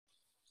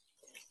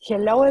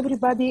Hello,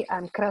 everybody.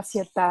 I'm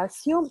Krasia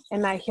Tasio,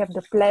 and I have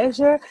the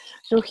pleasure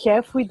to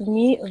have with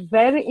me a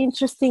very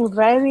interesting,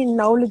 very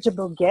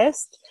knowledgeable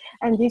guest.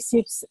 And this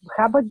is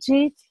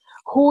Bhabajit,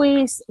 who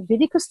is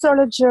Vedic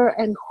astrologer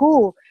and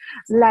who,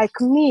 like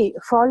me,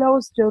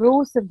 follows the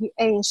rules of the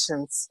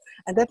ancients.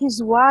 And that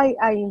is why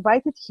I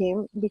invited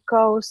him,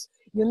 because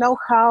you know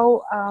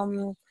how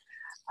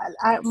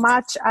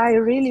much I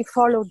really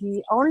follow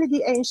only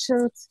the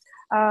ancient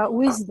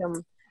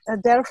wisdom.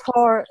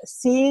 Therefore,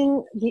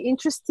 seeing the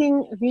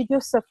interesting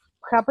videos of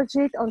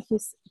Prabhajit on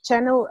his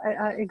channel,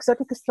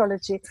 Exotic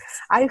Astrology,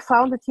 I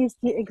found that he's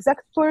the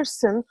exact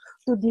person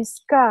to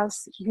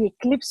discuss the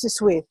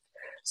eclipses with.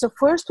 So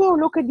first we'll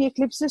look at the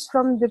eclipses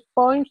from the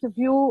point of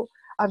view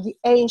of the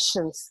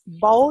ancients,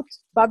 both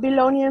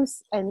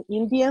Babylonians and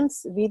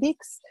Indians,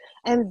 Vedics.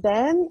 And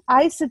then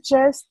I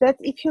suggest that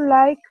if you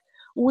like,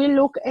 we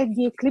look at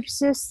the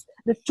eclipses,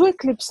 the two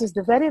eclipses,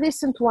 the very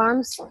recent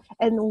ones,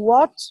 and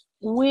what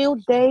will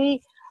they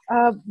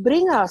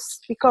bring us?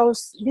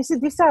 Because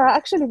these are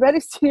actually very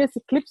serious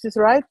eclipses,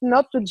 right?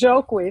 Not to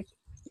joke with.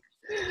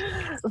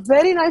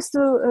 Very nice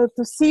to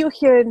see you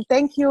here, and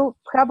thank you,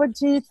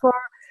 Prabhajit, for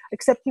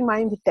accepting my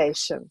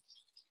invitation.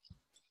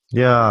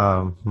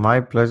 Yeah,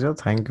 my pleasure.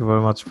 Thank you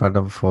very much,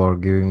 madam, for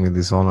giving me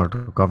this honor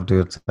to come to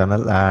your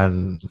channel.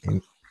 And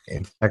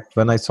in fact,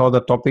 when I saw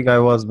the topic, I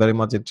was very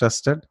much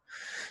interested,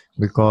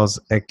 because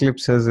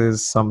eclipses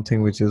is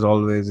something which is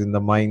always in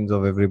the minds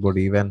of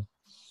everybody,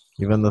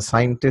 even the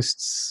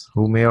scientists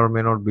who may or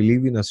may not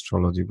believe in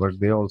astrology, but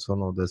they also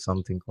know there's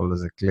something called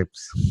as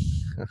eclipse.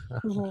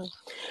 Mm-hmm.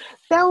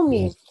 Tell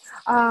me,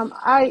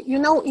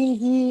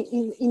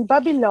 in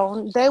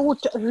Babylon, they would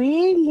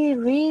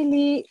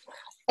really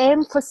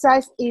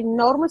emphasize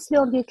enormously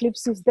on the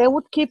eclipses. They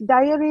would keep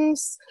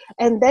diaries,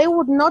 and they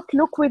would not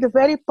look with a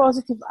very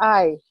positive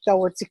eye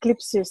towards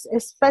eclipses,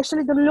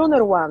 especially the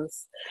lunar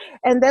ones.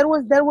 And there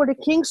were the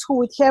kings who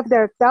would have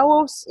their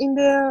towers in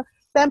the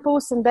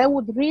temples, and they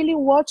would really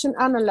watch and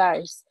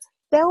analyze.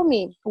 Tell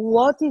me,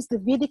 what is the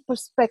Vedic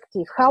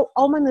perspective? How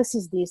ominous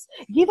is this?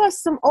 Give us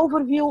some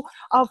overview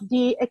of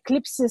the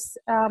eclipses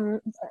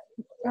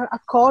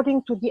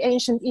according to the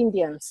ancient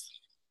Indians.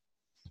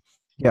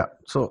 Yeah,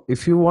 so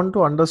if you want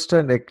to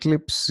understand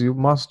eclipse, you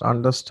must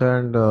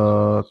understand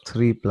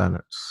three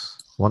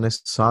planets. One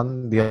is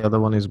sun, the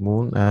other one is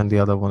moon, and the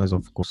other one is,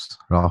 of course,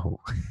 Rahu.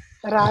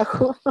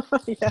 Rahu,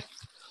 yeah.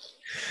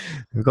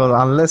 Because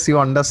unless you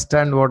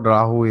understand what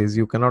Rahu is,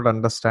 you cannot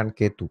understand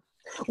Ketu.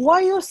 Why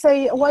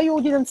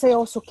you didn't say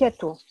also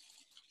Ketu?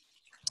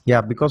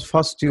 Yeah, because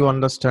first you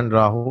understand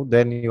Rahu,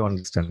 then you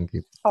understand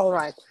Ketu. All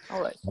right.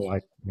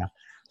 Yeah.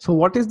 So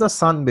what is the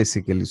sun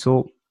basically?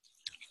 So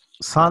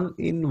sun,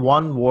 in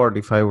one word,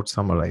 if I would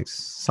summarize,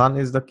 sun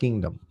is the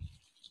kingdom.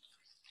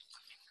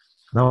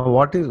 Now,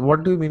 what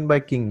do you mean by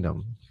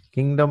kingdom?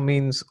 Kingdom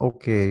means,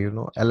 okay,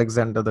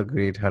 Alexander the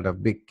Great had a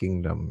big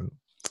kingdom.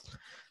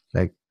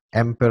 Like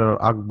Emperor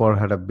Akbar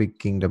had a big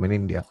kingdom in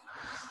India.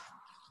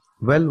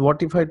 Well,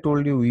 what if I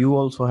told you, you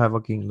also have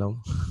a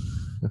kingdom?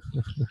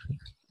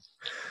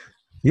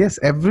 Yes,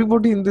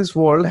 everybody in this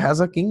world has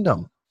a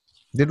kingdom.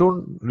 They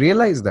don't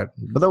realize that.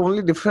 But the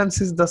only difference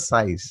is the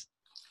size.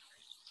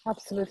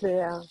 Absolutely,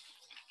 yeah.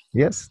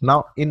 Yes.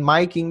 Now, in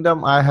my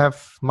kingdom, I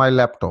have my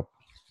laptop.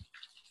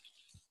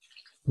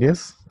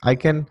 Yes. I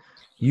can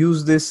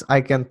use this.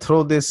 I can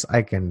throw this.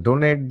 I can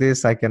donate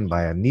this. I can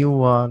buy a new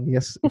one.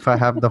 Yes. If I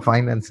have the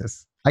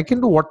finances, I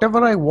can do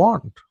whatever I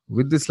want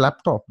with this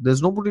laptop.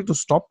 There's nobody to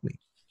stop me.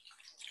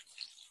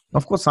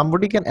 Of course,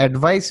 somebody can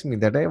advise me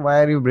that, hey,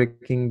 why are you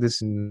breaking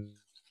this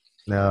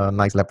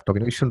nice laptop?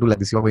 You shouldn't do like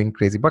this. You're going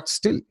crazy. But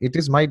still, it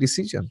is my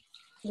decision.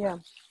 Yeah.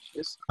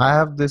 Yes. I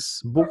have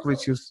this book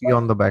which you see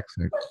on the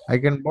backside. I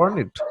can burn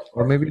it,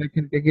 or maybe I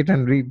can take it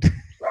and read.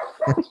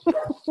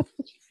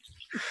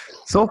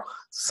 So,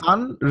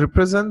 sun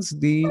represents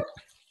the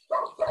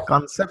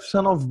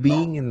conception of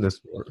being in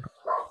this world.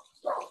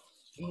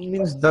 It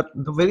means that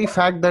the very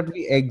fact that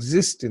we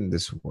exist in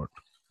this world.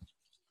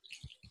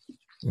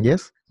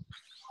 Yes,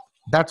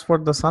 that's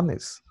what the sun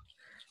is.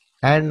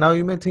 And now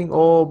you may think,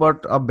 oh,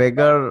 but a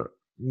beggar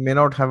may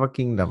not have a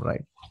kingdom,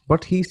 right?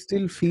 But he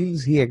still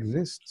feels he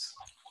exists.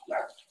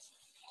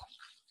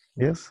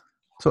 Yes.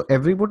 So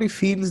everybody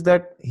feels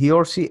that he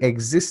or she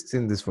exists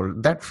in this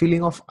world. That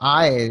feeling of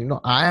I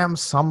am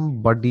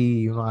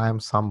somebody, I am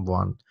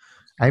someone.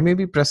 I may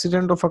be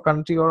president of a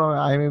country, or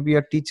I may be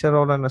a teacher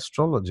or an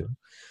astrologer,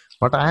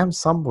 but I am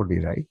somebody,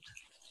 right?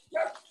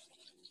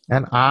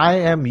 And I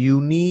am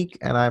unique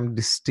and I am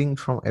distinct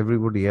from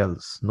everybody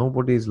else.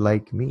 Nobody is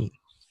like me.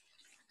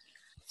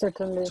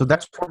 Certainly. So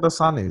that's what the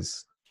sun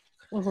is.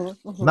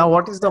 Mm-hmm, mm-hmm. Now,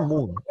 what is the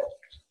moon?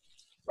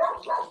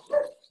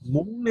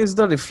 Moon is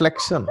the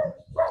reflection.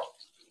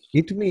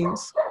 It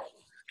means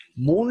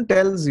moon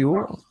tells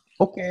you,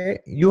 okay,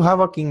 you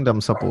have a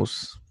kingdom,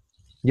 suppose.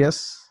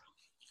 Yes.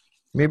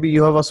 Maybe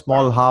you have a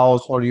small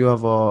house, or you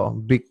have a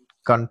big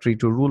country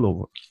to rule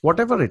over.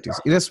 Whatever it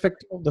is,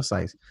 irrespective of the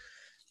size.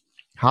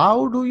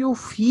 How do you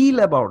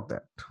feel about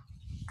that?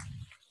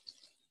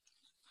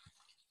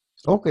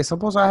 Okay,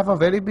 suppose I have a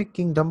very big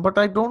kingdom, but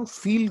I don't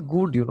feel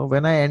good,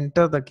 when I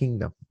enter the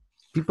kingdom.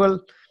 People,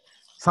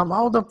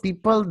 somehow the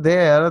people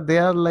there, they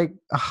are like,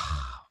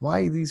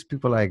 why these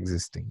people are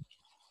existing?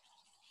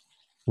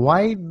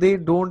 Why they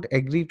don't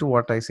agree to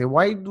what I say?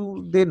 Why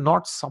do they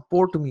not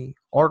support me?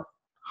 Or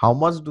how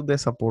much do they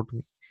support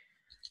me?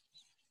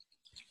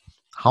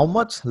 How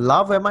much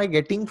love am I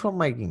getting from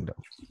my kingdom?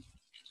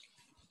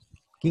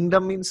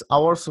 Kingdom means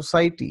our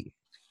society,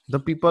 the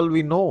people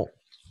we know.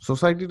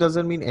 Society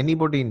doesn't mean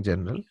anybody in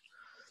general,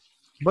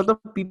 but the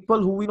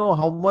people who we know,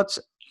 how much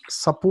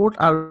support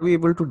are we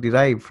able to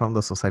derive from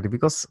the society?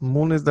 Because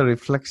moon is the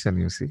reflection,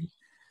 you see.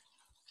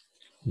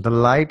 The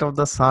light of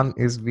the sun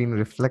is being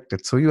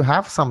reflected. So you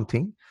have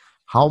something.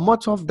 How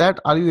much of that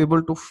are you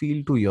able to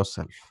feel to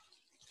yourself?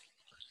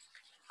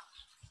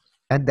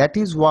 And that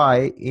is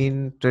why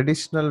in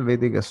traditional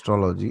Vedic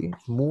astrology,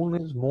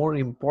 moon is more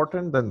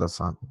important than the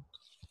sun.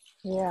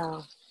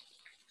 Yeah.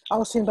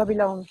 Also in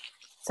Babylon,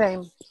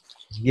 same.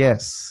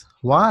 Yes.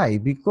 Why?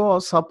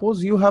 Because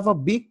suppose you have a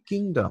big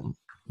kingdom,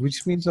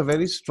 which means a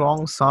very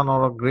strong sun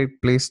or a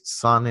great placed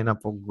sun in a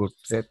good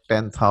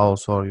 10th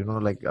house, or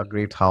like a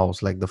great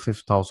house like the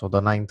 5th house or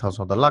the 9th house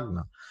or the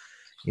Lagna,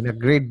 in a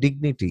great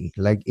dignity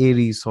like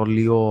Aries or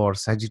Leo or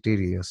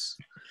Sagittarius.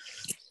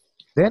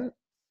 Then,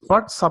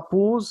 but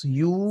suppose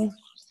you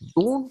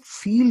don't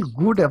feel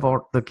good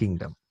about the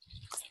kingdom.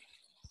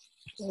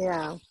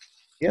 Yeah.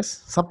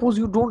 Yes. Suppose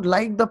you don't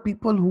like the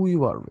people who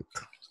you are with.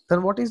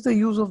 Then what is the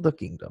use of the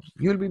kingdom?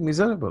 You'll be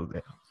miserable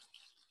there.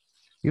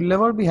 You'll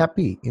never be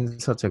happy in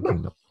such a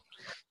kingdom.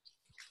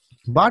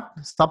 But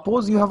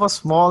suppose you have a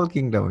small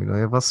kingdom, you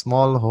have a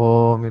small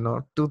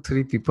home, 2,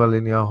 3 people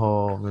in your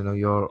home,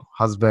 your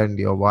husband,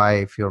 your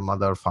wife, your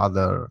mother,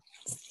 father,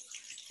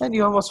 and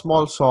you have a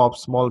small shop,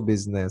 small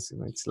business,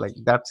 it's like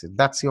that's it.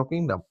 That's your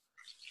kingdom.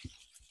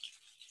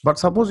 But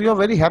suppose you are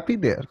very happy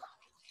there.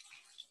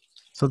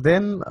 So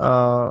then,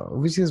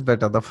 which is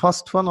better, the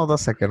first one or the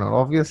second one?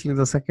 Obviously,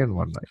 the second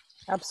one, right?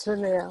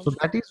 Absolutely. Yeah. So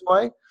that is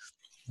why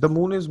the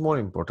moon is more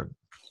important.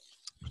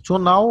 So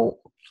now,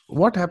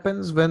 what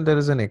happens when there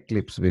is an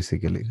eclipse,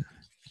 basically?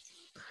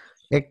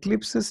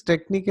 Eclipses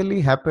technically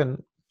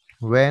happen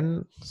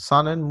when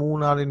sun and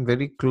moon are in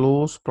very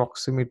close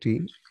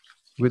proximity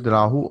with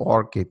Rahu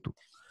or Ketu.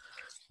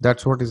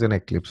 That's what is an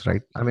eclipse,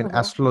 right? I mean,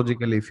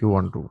 astrologically, if you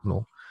want to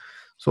know.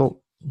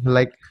 So,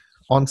 like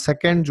on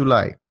 2nd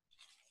July,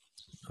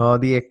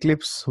 the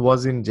eclipse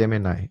was in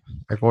Gemini,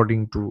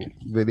 according to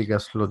Vedic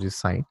astrology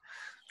sign,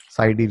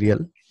 sidereal.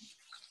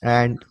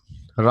 And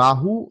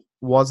Rahu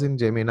was in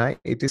Gemini.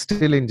 It is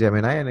still in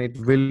Gemini and it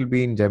will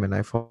be in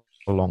Gemini for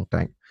a long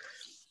time.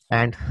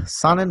 And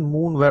sun and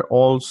moon were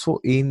also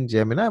in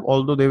Gemini,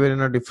 although they were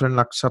in a different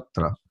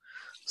nakshatra.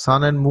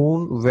 Sun and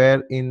moon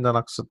were in the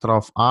nakshatra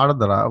of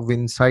Ardra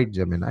inside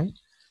Gemini,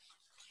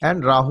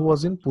 and Rahu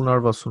was in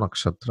Punarvasu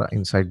nakshatra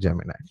inside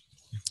Gemini.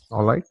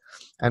 All right.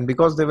 And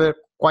because they were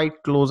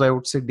quite close, I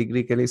would say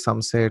degreeically,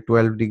 some say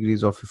 12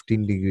 degrees or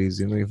 15 degrees,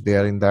 if they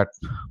are in that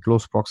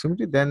close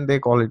proximity, then they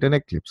call it an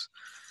eclipse.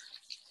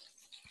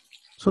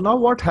 So now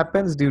what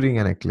happens during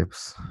an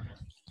eclipse?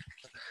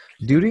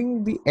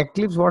 During the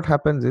eclipse, what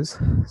happens is,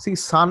 see,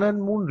 sun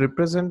and moon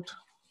represent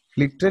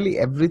literally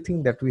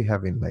everything that we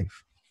have in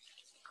life.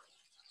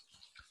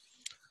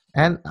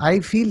 And I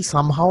feel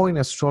somehow in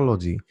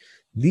astrology,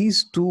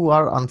 these two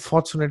are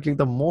unfortunately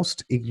the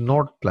most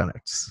ignored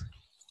planets.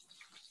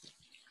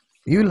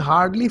 You will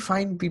hardly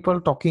find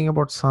people talking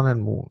about sun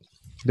and moon.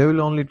 They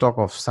will only talk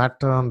of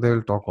Saturn, they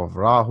will talk of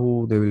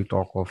Rahu, they will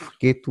talk of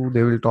Ketu,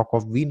 they will talk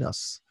of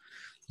Venus,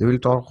 they will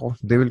talk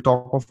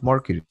of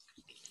Mercury.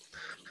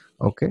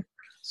 Okay.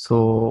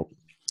 So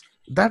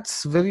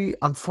that's very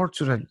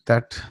unfortunate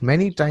that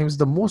many times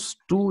the most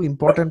two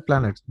important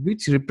planets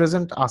which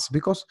represent us,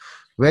 because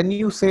when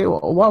you say,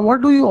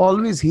 what do you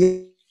always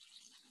hear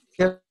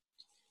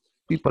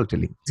people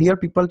telling? You always hear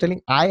people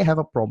telling, I have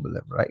a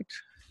problem, right?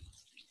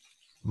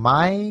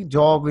 My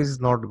job is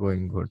not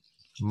going good,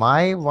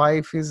 my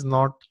wife is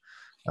not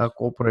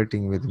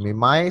cooperating with me,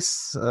 my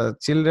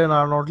children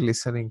are not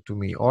listening to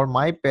me, or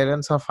my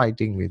parents are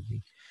fighting with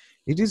me.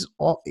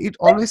 It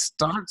always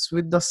starts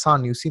with the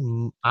sun, you see.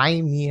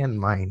 I, me and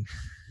mine.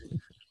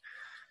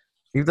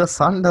 If the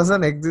sun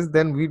doesn't exist,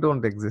 then we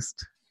don't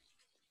exist.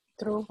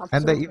 True.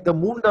 And Absolutely. if the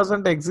moon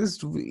doesn't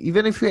exist,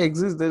 even if we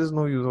exist, there is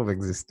no use of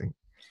existing.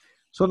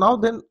 So now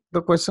then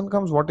the question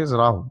comes, what is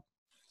Rahu?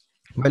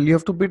 Well, you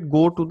have to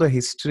go to the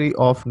history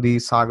of the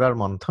Sagar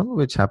Manthan,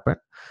 which happened.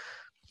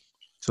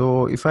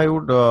 So if I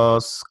would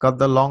cut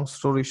the long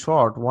story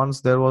short,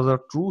 once there was a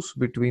truce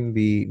between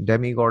the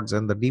demigods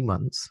and the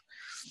demons,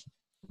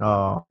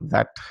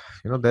 that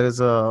there is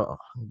a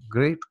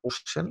great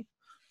ocean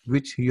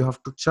which you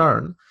have to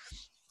churn,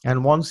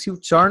 and once you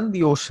churn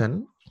the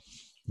ocean,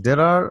 there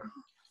are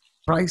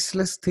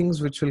priceless things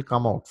which will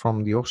come out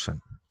from the ocean.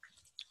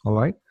 All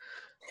right.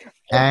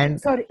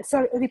 And Sorry.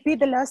 Repeat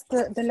the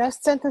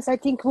last sentence. I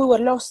think we were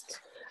lost.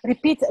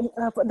 Repeat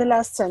the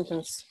last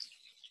sentence.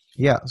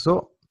 yeah,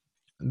 so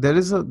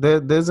there's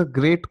a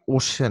great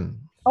ocean.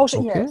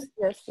 Ocean. Okay.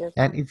 Yes.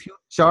 And if you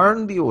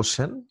churn the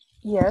ocean,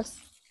 Yes.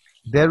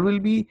 There will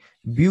be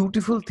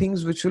beautiful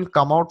things which will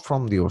come out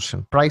from the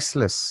ocean,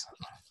 priceless,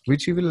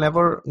 which you will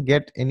never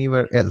get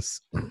anywhere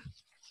else.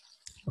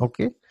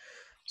 Okay,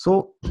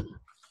 so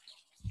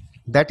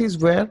that is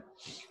where,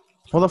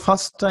 for the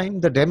first time,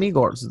 the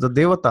demigods, the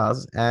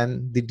devatas,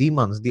 and the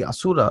demons, the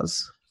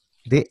asuras,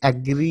 they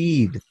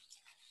agreed,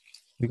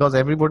 because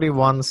everybody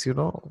wants,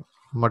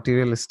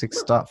 materialistic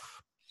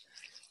stuff.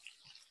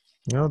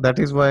 That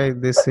is why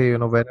they say,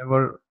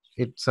 whenever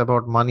it's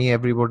about money,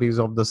 everybody is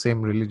of the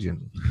same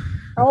religion.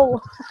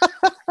 Oh.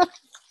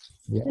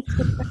 Yeah.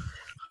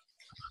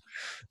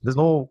 There's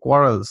no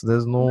quarrels.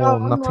 There's No,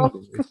 nothing.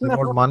 no, It's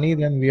about no. money,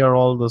 then we are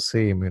all the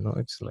same.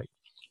 It's like,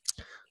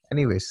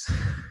 anyways.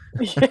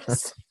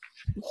 Yes.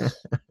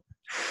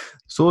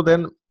 So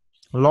then,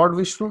 Lord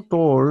Vishnu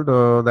told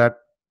that,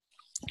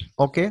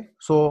 okay,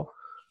 so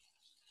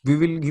we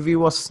will give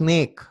you a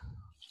snake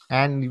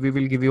and we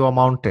will give you a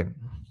mountain.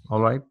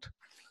 All right.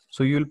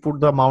 So you will put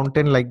the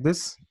mountain like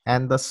this,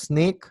 and the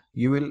snake,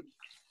 you will,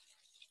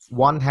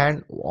 one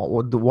hand,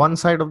 or the one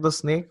side of the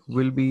snake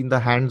will be in the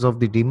hands of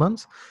the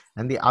demons,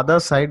 and the other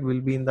side will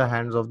be in the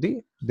hands of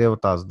the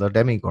devatas, the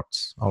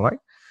demigods. All right.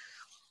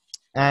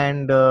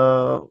 And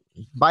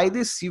by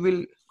this you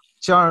will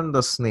churn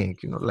the snake,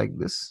 like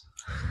this.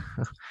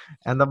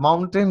 And the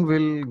mountain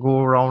will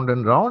go round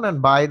and round,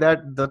 and by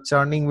that the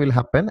churning will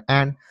happen,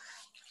 and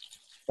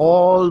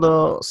all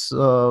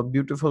the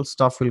beautiful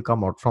stuff will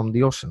come out from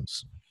the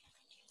oceans.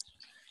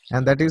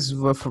 And that's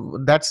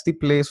the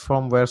place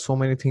from where so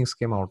many things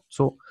came out.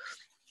 So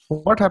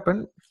what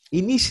happened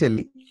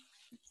initially,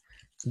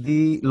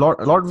 the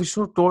Lord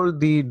Vishnu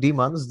told the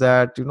demons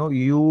that,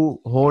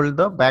 you hold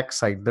the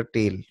backside, the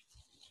tail.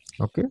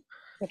 Okay.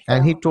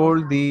 And he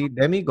told the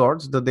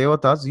demigods, the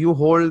devatas, you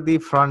hold the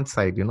front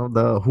side,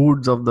 the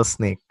hoods of the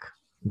snake,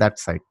 that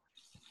side.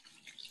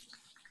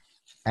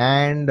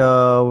 And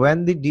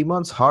when the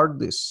demons heard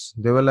this,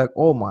 they were like,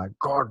 oh my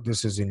God,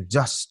 this is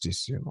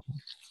injustice,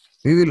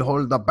 We will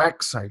hold the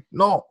back side.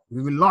 No,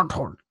 we will not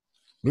hold.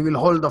 We will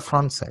hold the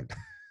front side.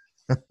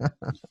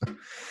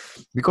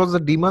 Because the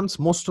demons,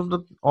 most of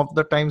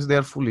the times, they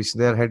are foolish,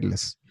 they are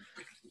headless.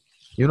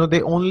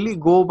 They only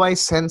go by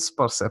sense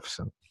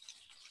perception.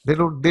 They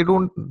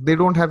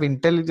don't have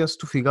intelligence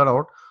to figure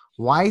out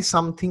why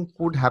something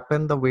could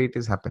happen the way it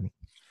is happening.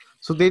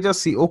 So they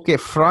just see, okay,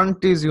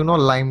 front is,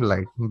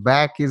 limelight,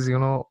 back is,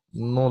 no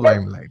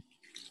limelight.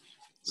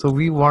 So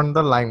we want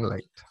the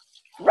limelight.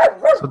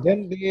 So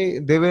then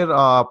they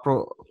were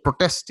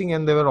protesting,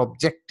 and they were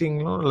objecting,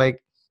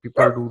 like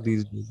people do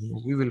these days.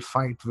 We will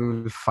fight, we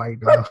will fight.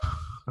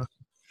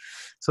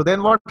 So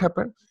then what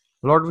happened?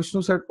 Lord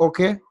Vishnu said,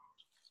 okay,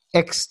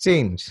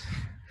 exchange.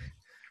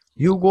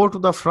 You go to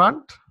the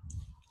front,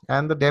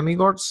 and the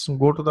demigods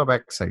go to the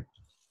backside.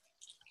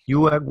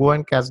 You go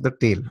and catch the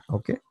tail.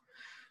 Okay.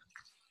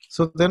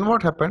 So then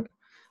what happened?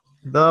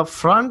 The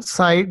front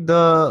side,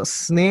 the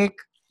snake,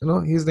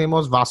 his name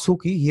was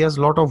Vasuki. He has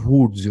a lot of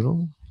hoods,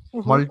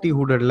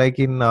 multi-hooded. Like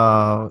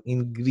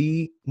in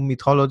Greek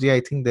mythology,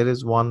 I think there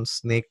is one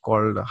snake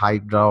called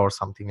Hydra or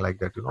something like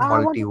that, I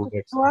wanted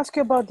multi-hooded. to ask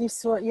you about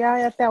this.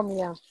 Yeah, tell me.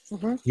 Yeah.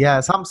 Mm-hmm. Yeah,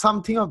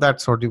 something of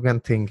that sort you can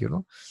think,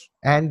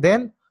 And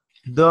then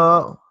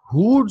the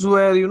hoods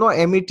were,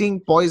 emitting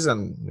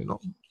poison,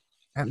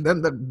 And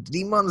then the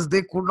demons,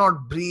 they could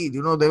not breathe,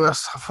 they were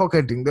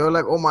suffocating. They were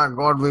like, oh my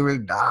God, we will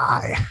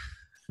die.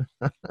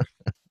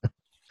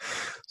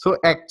 So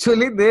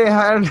actually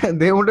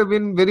they would have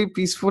been very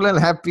peaceful and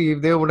happy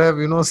if they would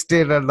have,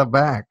 stayed at the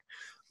back.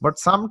 But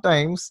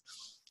sometimes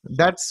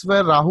that's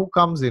where Rahu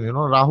comes in,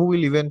 Rahu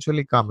will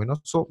eventually come,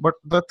 So, but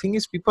the thing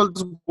is, people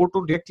just go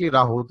to directly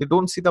Rahu. They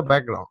don't see the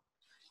background.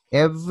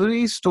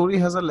 Every story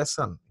has a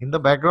lesson. In the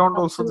background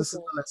also, this is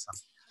the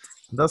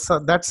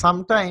lesson. That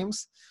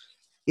sometimes,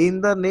 in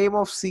the name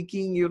of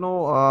seeking,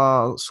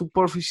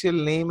 superficial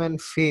name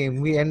and fame,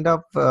 we end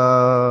up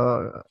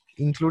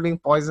including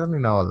poison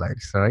in our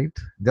lives, right?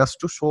 Just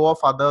to show off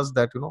others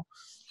that,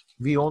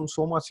 we own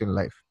so much in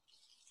life.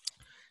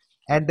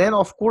 And then,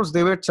 of course,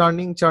 they were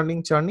churning.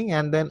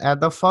 And then at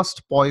the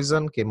first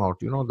poison came out,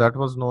 that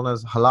was known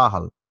as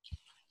halahal.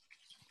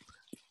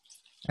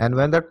 And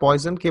when that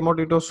poison came out,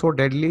 it was so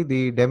deadly.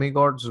 The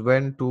demigods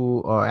went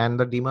to, and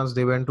the demons,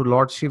 they went to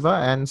Lord Shiva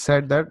and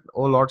said that,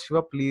 oh Lord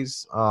Shiva,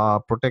 please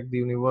protect the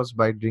universe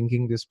by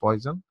drinking this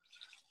poison.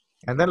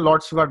 And then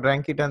Lord Shiva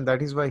drank it, and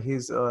that is why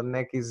his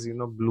neck is,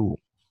 blue.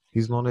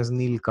 He's known as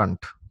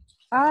Neelkant.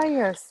 Ah,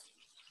 yes.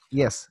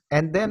 Yes.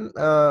 And then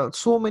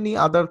so many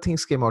other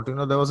things came out.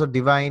 There was a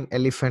divine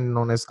elephant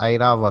known as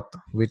Airavat,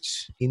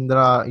 which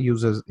Indra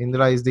uses.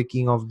 Indra is the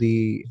king of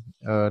the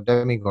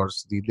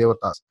demigods, the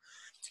devatas.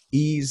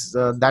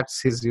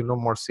 That's his,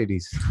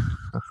 Mercedes.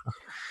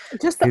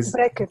 Just a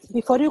bracket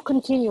before you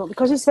continue,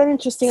 because it's very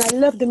interesting. I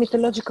love the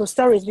mythological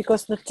stories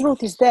because the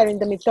truth is there in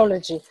the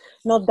mythology,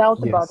 no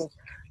doubt about it.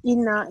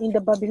 In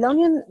the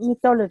Babylonian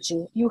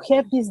mythology, you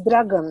have this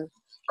dragon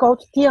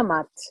called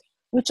Tiamat,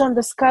 which on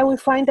the sky we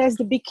find as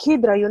the big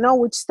Hydra,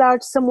 which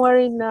starts somewhere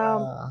in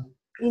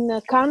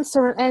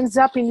Cancer and ends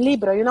up in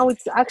Libra. It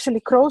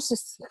actually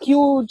crosses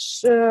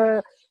huge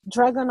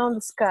dragon on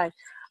the sky.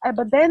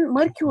 But then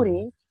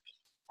Mercury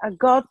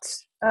got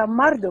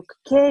Marduk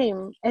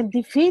came and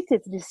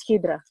defeated this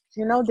Hydra.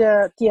 You know,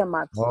 the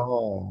Tiamat.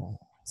 Oh.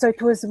 So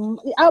it was.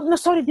 Oh, no,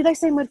 sorry. Did I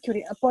say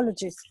Mercury?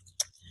 Apologies.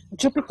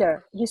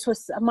 Jupiter. This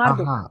was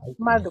Marduk. Aha. Okay.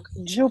 Marduk.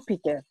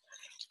 Jupiter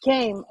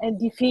came and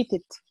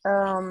defeated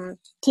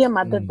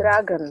Tiamat, the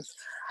dragon.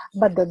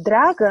 But the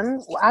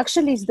dragon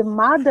actually is the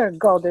mother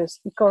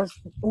goddess, because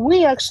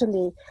we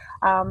actually,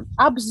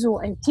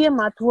 Abzu and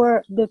Tiamat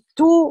were the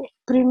two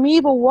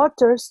primeval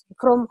waters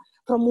from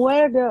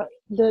where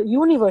the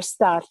universe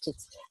started.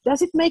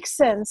 Does it make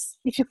sense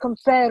if you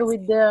compare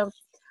with the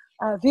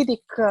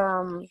Vedic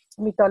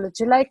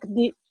mythology? Like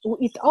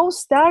it all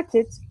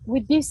started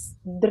with this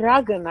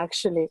dragon,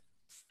 actually.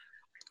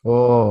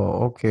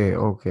 Oh, okay,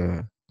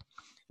 okay.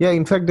 Yeah,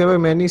 in fact, there were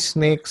many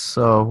snakes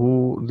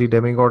who the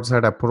demigods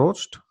had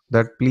approached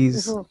that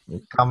please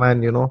come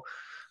and,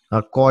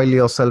 coil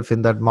yourself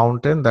in that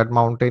mountain. That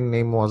mountain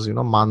name was,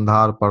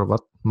 Mandhar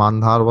Parvat.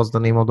 Mandhar was the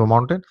name of the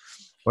mountain.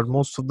 But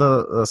most of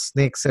the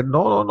snakes said,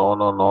 no, no, no,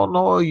 no, no,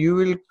 no, you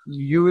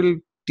will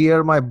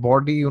tear my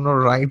body,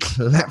 right,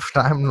 left.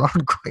 I'm not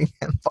going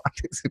and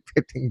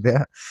participating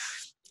there.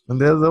 And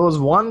there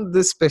was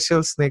this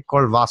special snake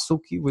called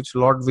Vasuki, which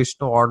Lord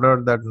Vishnu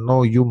ordered that,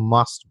 no, you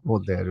must go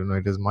there.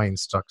 It is my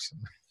instruction.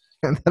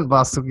 And then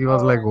Vasuki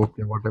was like,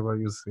 okay, whatever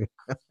you say.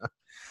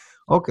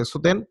 Okay, so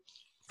then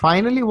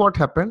finally what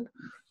happened?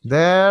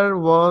 There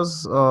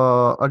was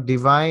a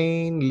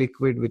divine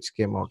liquid which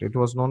came out. It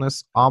was known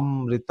as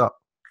Amrita.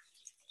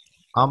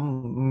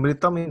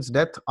 Amrita means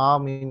death.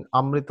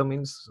 Amrita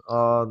means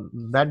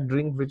that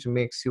drink which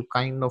makes you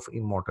kind of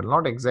immortal.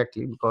 Not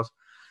exactly, because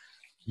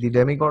the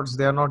demigods,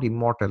 they are not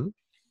immortal.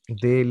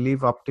 They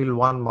live up till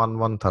one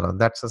Manvantara.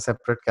 That's a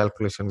separate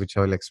calculation which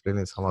I will explain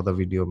in some other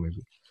video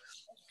maybe.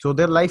 So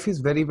their life is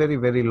very, very,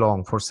 very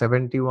long. For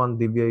 71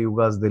 Divya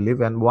Yugas they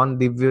live, and one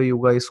Divya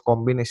Yuga is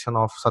combination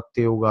of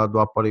Satya Yuga,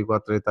 Dwapar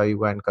Yuga, Treta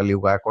Yuga and Kali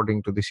Yuga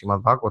according to the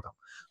Srimad Bhagavatam.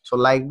 So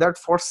like that,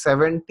 for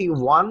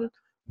 71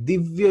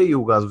 Divya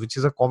Yugas, which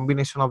is a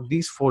combination of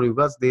these 4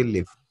 Yugas, they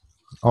live.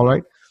 All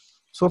right.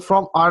 So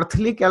from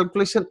earthly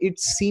calculation, it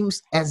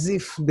seems as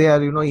if they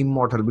are,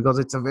 immortal, because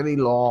it's a very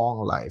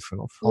long life,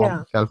 from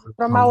calculation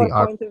from of our the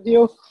earth. point of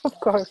view, of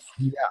course.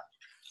 Yeah.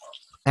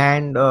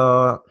 And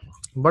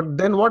but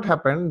then what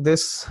happened?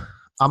 This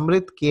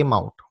Amrit came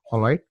out, all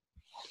right.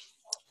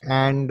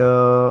 And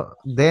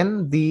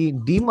then the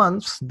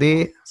demons,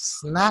 they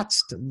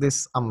snatched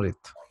this Amrit.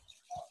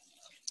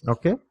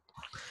 Okay.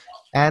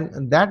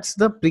 And that's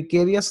the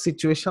precarious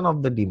situation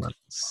of the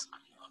demons.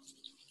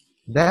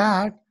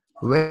 That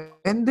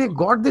when they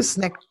got this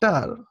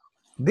nectar,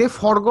 they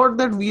forgot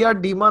that we are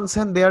demons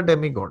and they are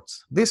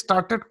demigods. They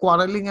started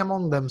quarreling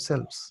among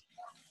themselves.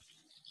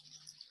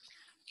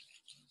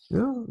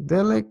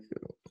 They're like,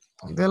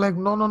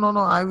 no, no, no,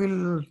 no, I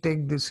will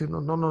take this, no,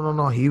 no, no,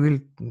 no, he will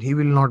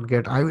not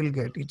get, I will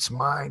get, it's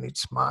mine,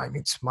 it's mine,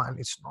 it's mine,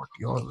 it's not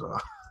yours.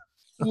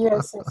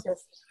 Yes, yes,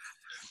 yes.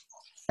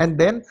 And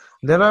then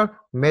there are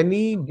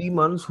many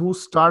demons who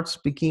start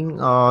speaking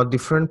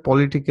different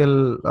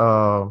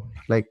political,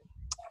 like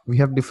we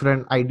have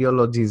different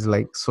ideologies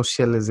like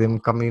socialism,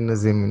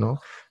 communism,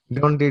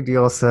 don't eat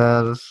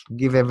yourself,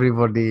 give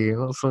everybody,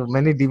 so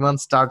many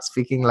demons start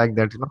speaking like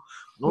that, no,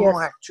 Yes.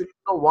 no, actually,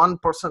 no, one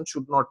person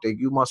should not take,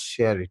 you must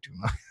share it,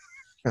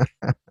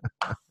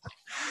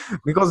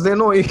 because they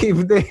know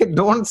if they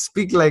don't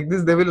speak like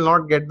this, they will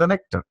not get the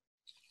nectar.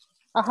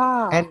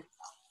 And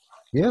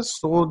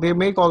yes, so they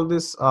make all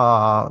this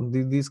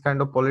these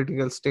kind of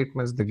political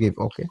statements they give.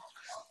 Okay,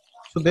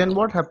 so then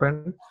what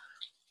happened?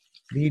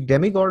 The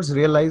demigods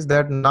realized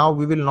that now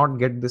we will not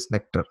get this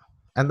nectar,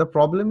 and the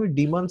problem with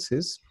demons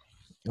is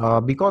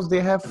because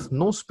they have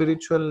no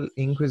spiritual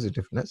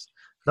inquisitiveness.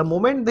 The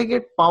moment they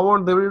get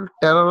power, they will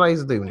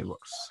terrorize the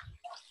universe.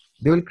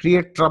 They will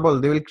create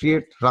trouble. They will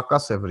create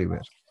ruckus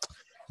everywhere,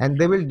 and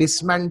they will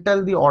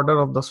dismantle the order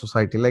of the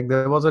society. Like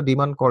there was a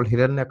demon called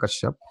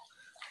Hiranyakashyap.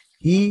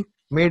 He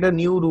made a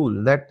new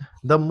rule that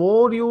the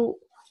more you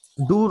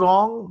do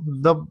wrong,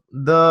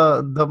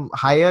 the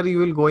higher you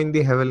will go in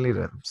the heavenly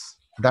realms.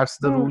 That's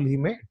the rule he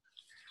made.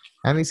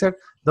 And he said,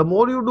 the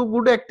more you do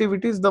good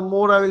activities, the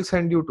more I will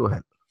send you to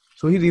hell.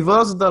 So he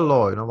reversed the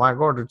law. My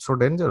God, it's so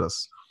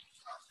dangerous.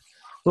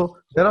 So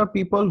there are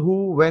people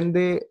who, when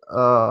they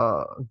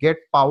get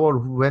power,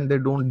 when they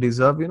don't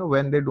deserve,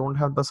 when they don't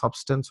have the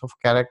substance of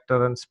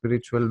character and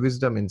spiritual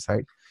wisdom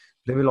inside,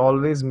 they will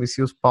always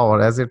misuse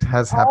power, as it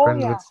has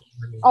happened with so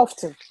many.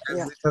 Often.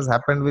 It has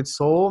happened with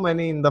so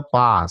many in the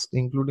past,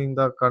 including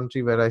the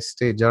country where I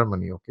stay,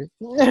 Germany. Okay.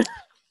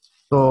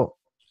 So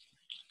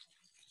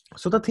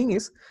the thing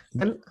is,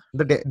 then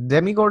the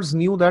demigods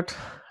knew that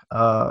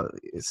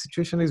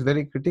situation is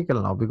very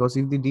critical now, because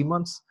if the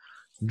demons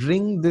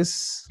drink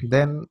this,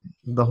 then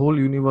the whole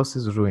universe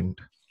is ruined.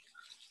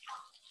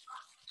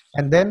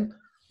 And then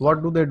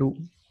what do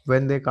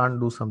when they can't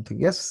do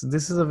something? Yes,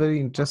 this is a very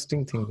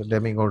interesting thing the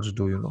demigods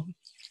do,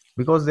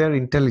 because they are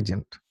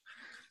intelligent.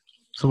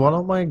 So one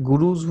of my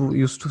gurus who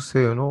used to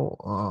say,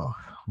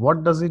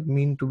 what does it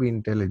mean to be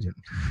intelligent?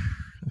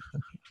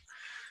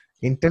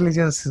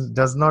 Intelligence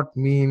does not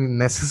mean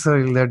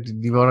necessarily that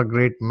you are a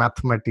great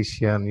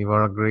mathematician, you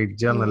are a great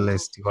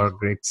journalist, you are a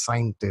great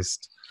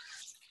scientist,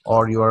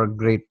 or you are a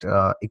great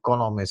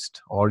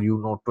economist, or you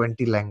know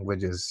 20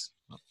 languages.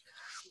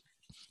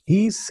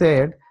 He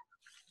said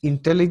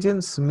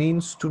intelligence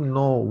means to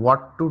know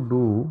what to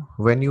do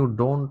when you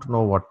don't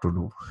know what to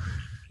do.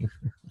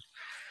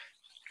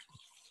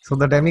 So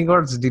the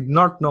demigods did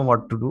not know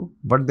what to do,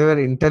 but they were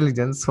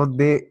intelligent, so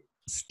they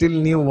still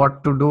knew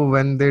what to do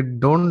when they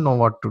don't know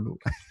what to do.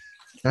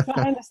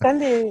 I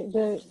understand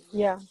the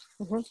yeah.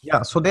 Mm-hmm.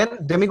 Yeah, so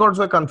then demigods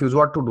were confused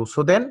what to do.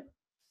 So then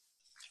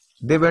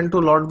they went to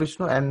Lord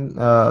Vishnu and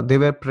they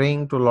were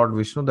praying to Lord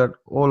Vishnu that,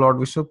 oh Lord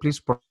Vishnu, please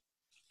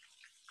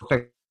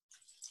protect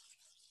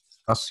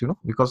us,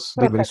 because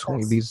they very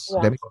soon these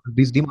Protect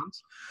these us. Yeah.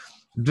 demons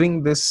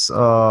drink this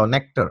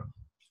nectar.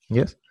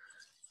 Yes.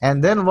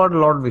 And then what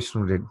Lord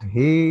Vishnu did?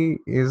 He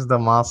is the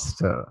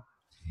master.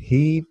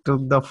 He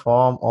took the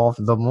form of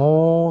the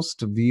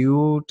most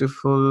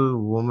beautiful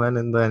woman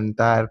in the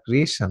entire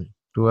creation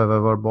to have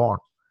ever born.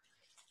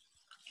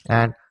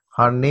 And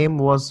her name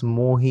was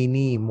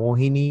Mohini.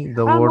 Mohini,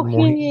 the word Mohini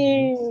Mohini.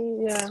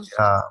 means, Yeah.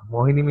 yeah,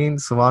 Mohini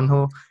means one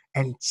who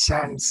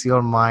enchants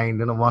your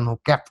mind, one who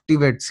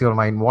captivates your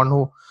mind, one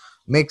who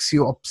makes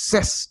you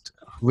obsessed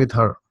with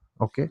her.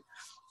 Okay.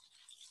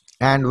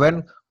 And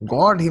when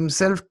God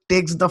Himself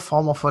takes the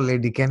form of a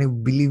lady, can you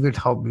believe it?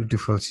 How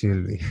beautiful she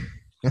will be.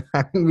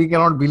 I mean, we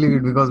cannot believe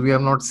it because we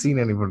have not seen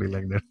anybody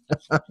like that.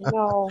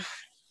 No.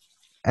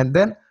 And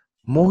then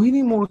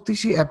Mohini Murti,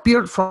 she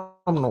appeared from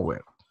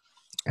nowhere.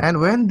 And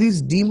when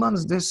these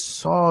demons they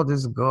saw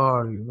this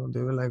girl,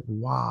 they were like,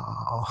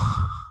 wow.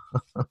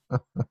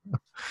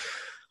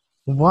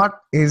 What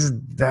is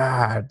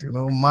that?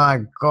 My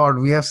God,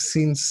 we have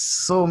seen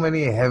so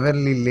many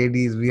heavenly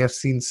ladies, we have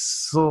seen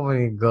so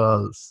many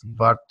girls,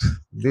 but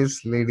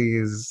this lady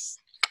is,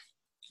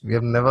 we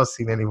have never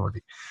seen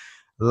anybody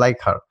like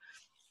her.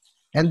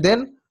 And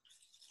then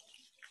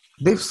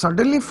they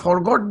suddenly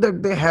forgot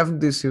that they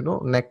have this,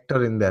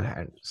 nectar in their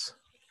hands,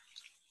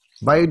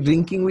 by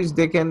drinking which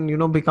they can,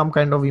 become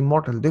kind of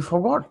immortal. They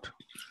forgot.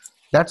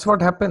 That's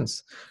what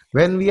happens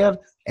when we are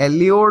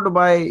allured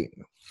by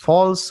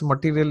false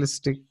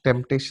materialistic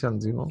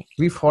temptations.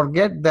 We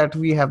forget that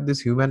we have this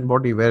human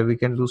body where we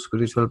can do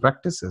spiritual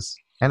practices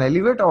and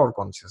elevate our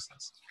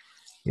consciousness.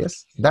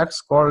 Yes,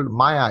 that's called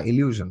Maya,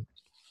 illusion.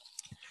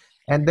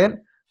 And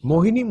then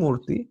Mohini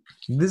Murti,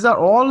 these are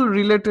all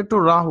related to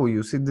Rahu.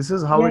 You see, this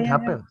is how Yeah, it yeah, yeah.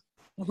 happens.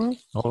 Mm-hmm.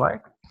 All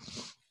right.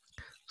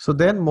 So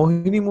then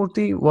Mohini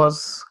Murti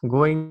was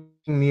going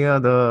near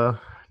the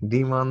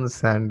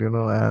demons, and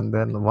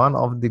then one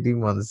of the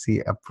demons, he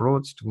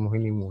approached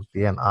Mohini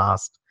Murti and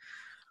asked,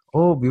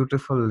 oh,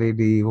 beautiful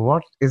lady,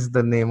 what is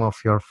the name of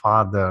your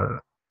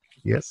father?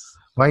 Yes.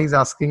 Why he's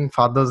asking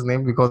father's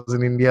name? Because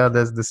in India,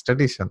 there's this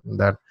tradition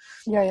that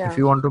Yeah, if yeah.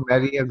 you want to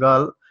marry a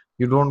girl,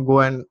 you don't go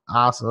and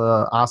ask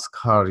her,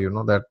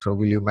 that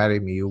will you marry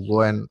me? You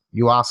go and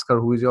you ask her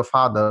who is your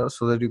father,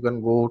 so that you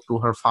can go to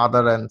her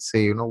father and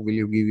say, will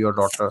you give your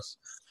daughter's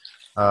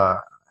uh,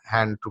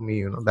 hand to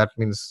me? That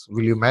means,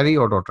 will you marry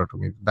your daughter to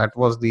me? That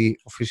was the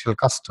official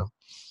custom.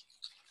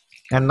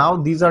 And now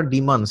these are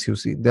demons, you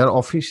see, they're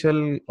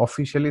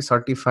officially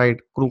certified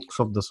crooks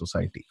of the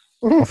society,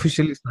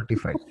 officially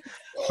certified.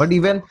 But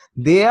even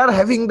they are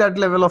having that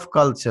level of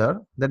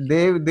culture that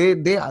they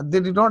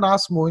did not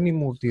ask Mohini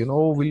Murti,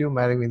 oh, will you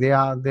marry me? They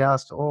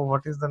asked, oh,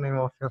 what is the name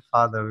of your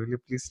father? Will you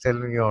please tell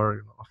me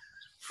your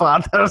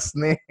father's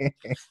name?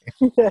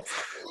 Yes.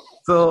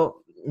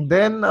 So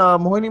then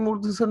Mohini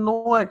Murti said,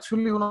 no,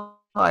 actually,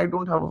 I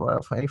don't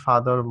have any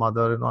father,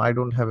 mother, I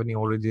don't have any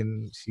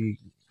origin.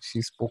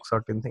 She spoke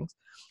certain things.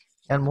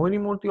 And Mohini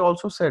Murti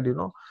also said,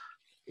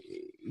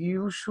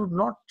 you should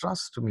not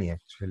trust me,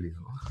 actually.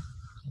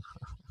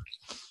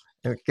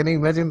 Can you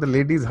imagine the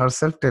ladies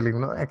herself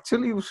telling,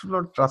 actually, you should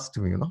not trust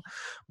me,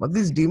 But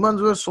these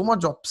demons were so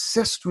much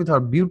obsessed with her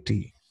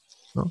beauty,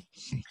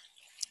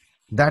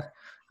 that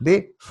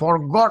they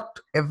forgot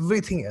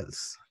everything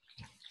else.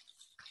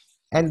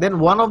 And then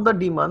one of the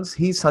demons,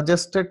 he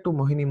suggested to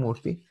Mohini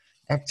Murti,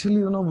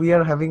 actually, we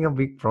are having a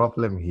big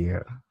problem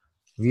here.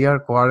 We are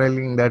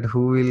quarreling that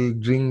who will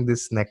drink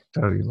this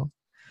nectar,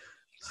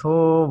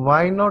 So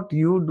why not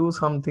you do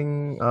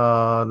something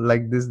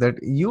like this, that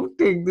you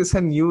take this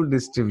and you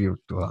distribute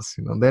to us,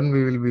 then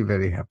we will be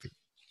very happy.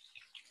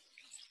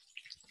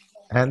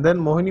 And then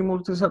Mohini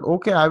Murti said,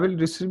 okay, I will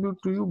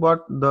distribute to you, but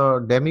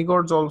the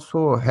demigods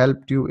also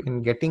helped you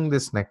in getting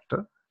this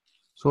nectar.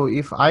 So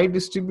if I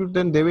distribute,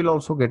 then they will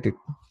also get it.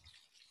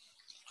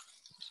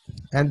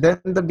 And then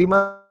the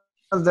demons,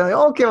 they're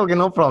like, okay,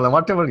 no problem.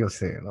 Whatever you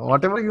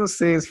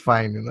say is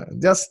fine.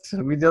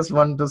 We just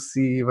want to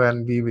see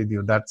and be with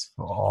you. That's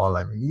all.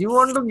 I mean, you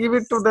want to give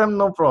it to them,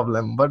 no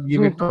problem, but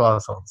give it to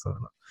us also.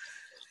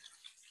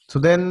 So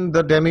then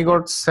the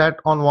demigods sat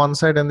on one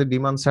side and the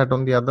demons sat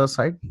on the other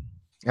side.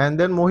 And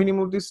then Mohini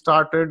Murti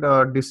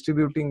started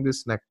distributing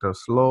this nectar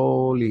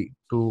slowly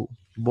to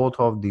both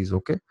of these.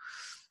 Okay.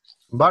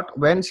 But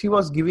when she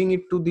was giving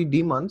it to the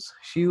demons,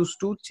 she used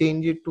to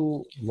change it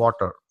to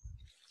water.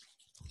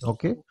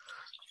 Okay.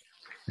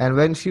 And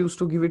when she used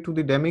to give it to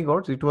the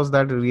demigods, it was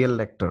that real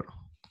nectar.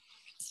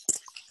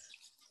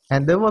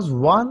 And there was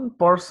one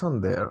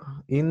person there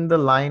in the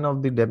line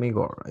of the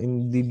demigod,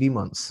 in the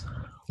demons,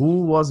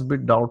 who was a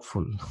bit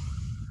doubtful.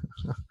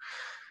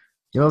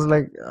 He was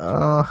like,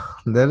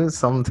 there is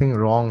something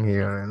wrong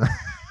here.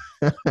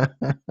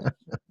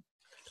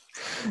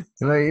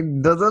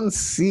 It doesn't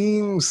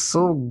seem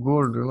so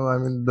good. I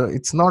mean,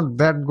 it's not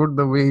that good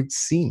the way it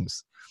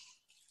seems.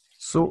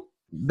 So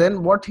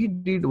then what he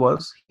did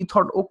was, he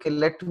thought, okay,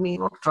 let me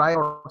try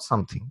out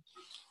something.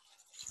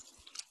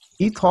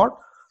 He thought,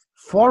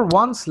 for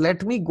once,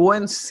 let me go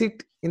and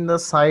sit in the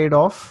side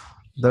of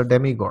the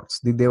demigods,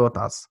 the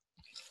devatas,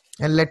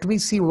 and let me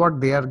see what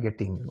they are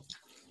getting.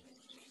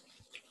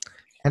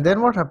 And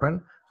then what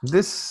happened?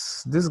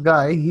 This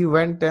guy, he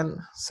went and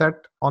sat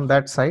on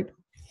that side,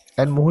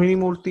 and Mohini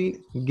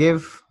Murti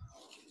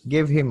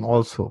gave him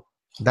also.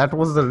 That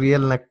was the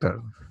real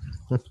nectar.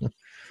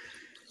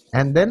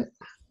 And then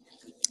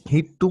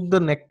he took the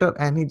nectar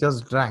and he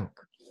just drank.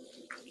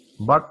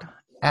 But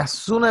as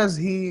soon as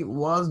he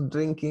was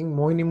drinking,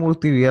 Mohini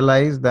Murti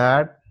realized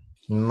that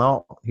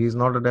no, he's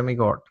not a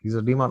demigod, he's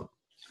a demon.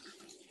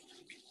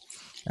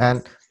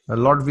 And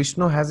Lord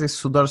Vishnu has a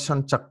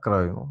Sudarshan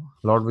Chakra,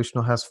 Lord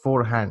Vishnu has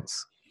 4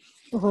 hands.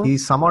 He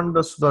summoned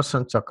the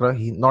Sudarshan Chakra,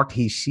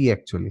 she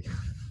actually.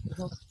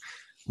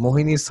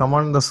 Mohini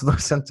summoned the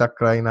Sudarshan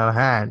Chakra in her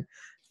hand,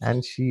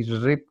 and she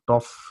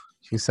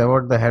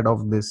severed the head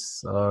of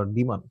this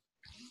demon.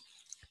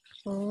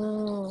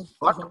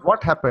 But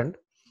what happened?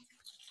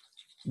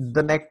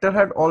 The nectar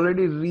had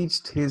already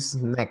reached his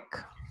neck.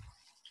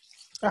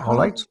 All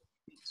right.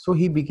 So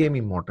he became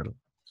immortal.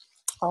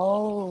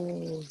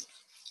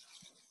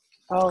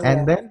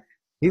 And then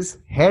his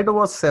head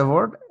was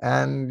severed,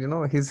 and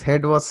his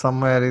head was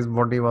somewhere, his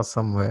body was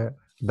somewhere.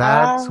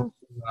 That's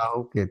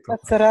Rahu Ketu.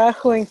 That's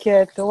Rahu and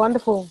Ketu.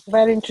 Wonderful.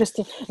 Very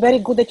interesting. Very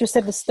good that you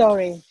said the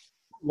story.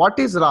 What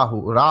is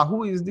Rahu?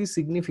 Rahu is the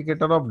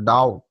significator of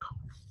doubt.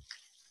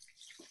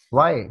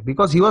 Why?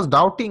 Because he was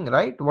doubting,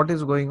 right? What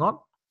is going on?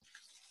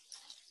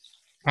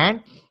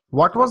 And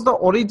what was the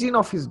origin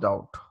of his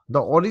doubt?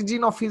 The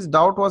origin of his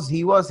doubt was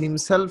he was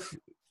himself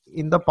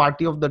in the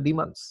party of the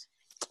demons.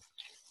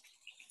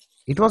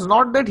 It was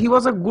not that he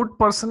was a good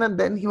person and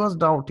then he was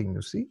doubting,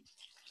 you see.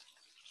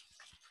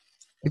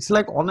 It's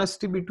like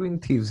honesty between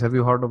thieves. Have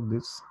you heard of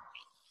this?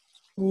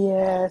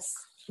 Yes,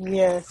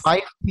 yes. 5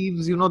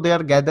 thieves, they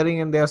are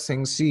gathering and they are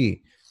saying,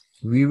 see,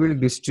 we will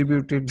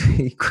distribute it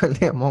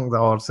equally among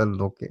ourselves,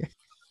 okay?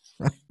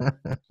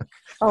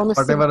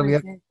 Whatever we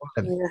are.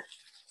 Yeah.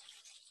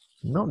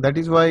 No, that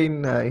is why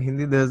in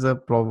Hindi there's a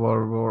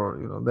proverb,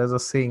 or there's a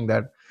saying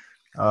that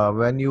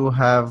when you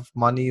have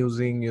money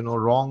using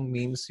wrong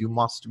means, you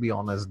must be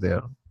honest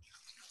there.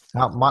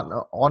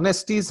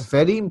 Honesty is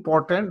very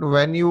important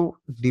when you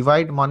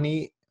divide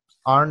money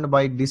earned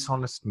by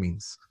dishonest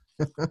means.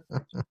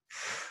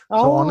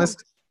 So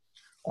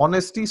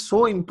honesty is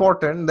so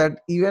important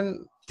that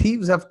even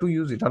thieves have to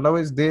use it,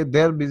 otherwise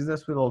their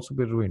business will also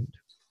be ruined.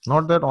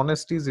 Not that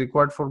honesty is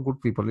required for good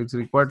people, it's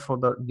required for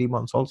the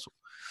demons also.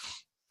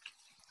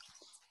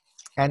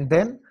 And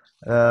then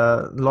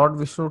Lord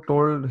Vishnu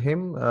told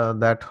him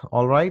that,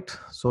 all right,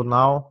 so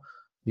now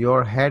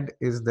your head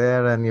is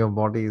there and your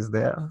body is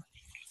there.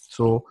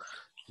 So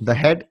the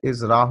head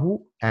is Rahu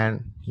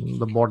and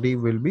the body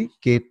will be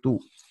Ketu.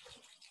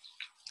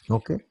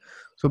 Okay.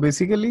 So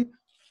basically,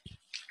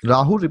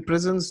 Rahu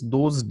represents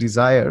those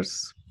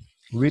desires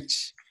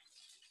which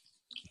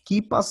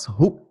keep us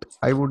hooked.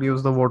 I would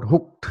use the word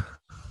hooked.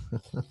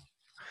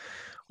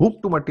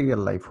 Hooked to material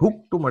life,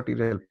 hooked to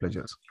material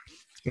pleasures.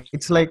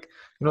 It's like,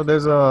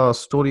 there's a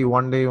story.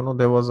 One day,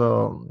 there was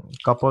a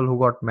couple who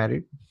got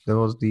married. There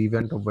was the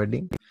event of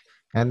wedding,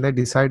 and they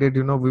decided,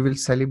 we will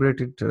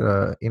celebrate it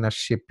in a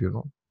ship,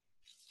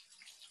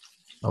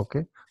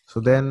 Okay. So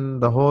then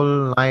the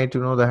whole night,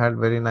 they had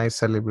very nice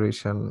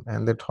celebration,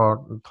 and they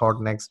thought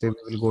next day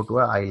we will go to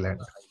an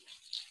island.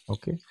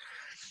 Okay.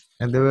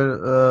 And they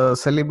were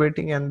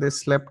celebrating, and they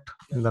slept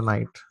in the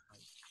night.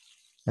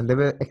 And they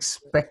were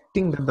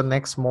expecting that the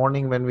next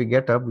morning when we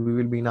get up, we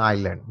will be in an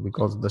island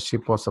because the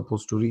ship was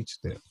supposed to reach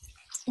there.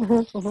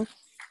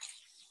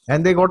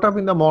 And they got up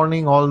in the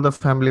morning, all the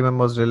family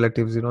members,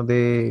 relatives,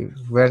 they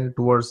went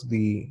towards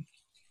the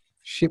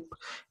ship.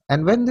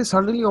 And when they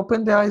suddenly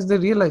opened their eyes, they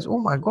realized, oh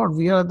my God,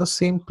 we are at the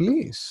same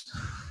place.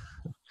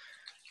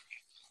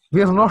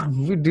 We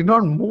did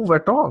not move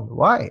at all.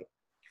 Why?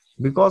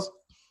 Because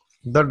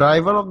the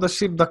driver of the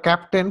ship, the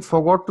captain,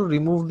 forgot to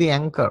remove the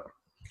anchor.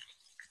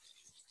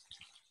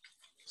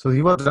 So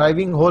he was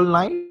driving whole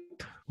night,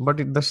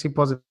 but the ship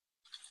was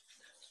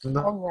in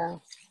the...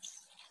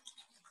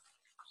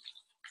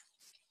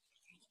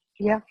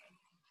 Yeah.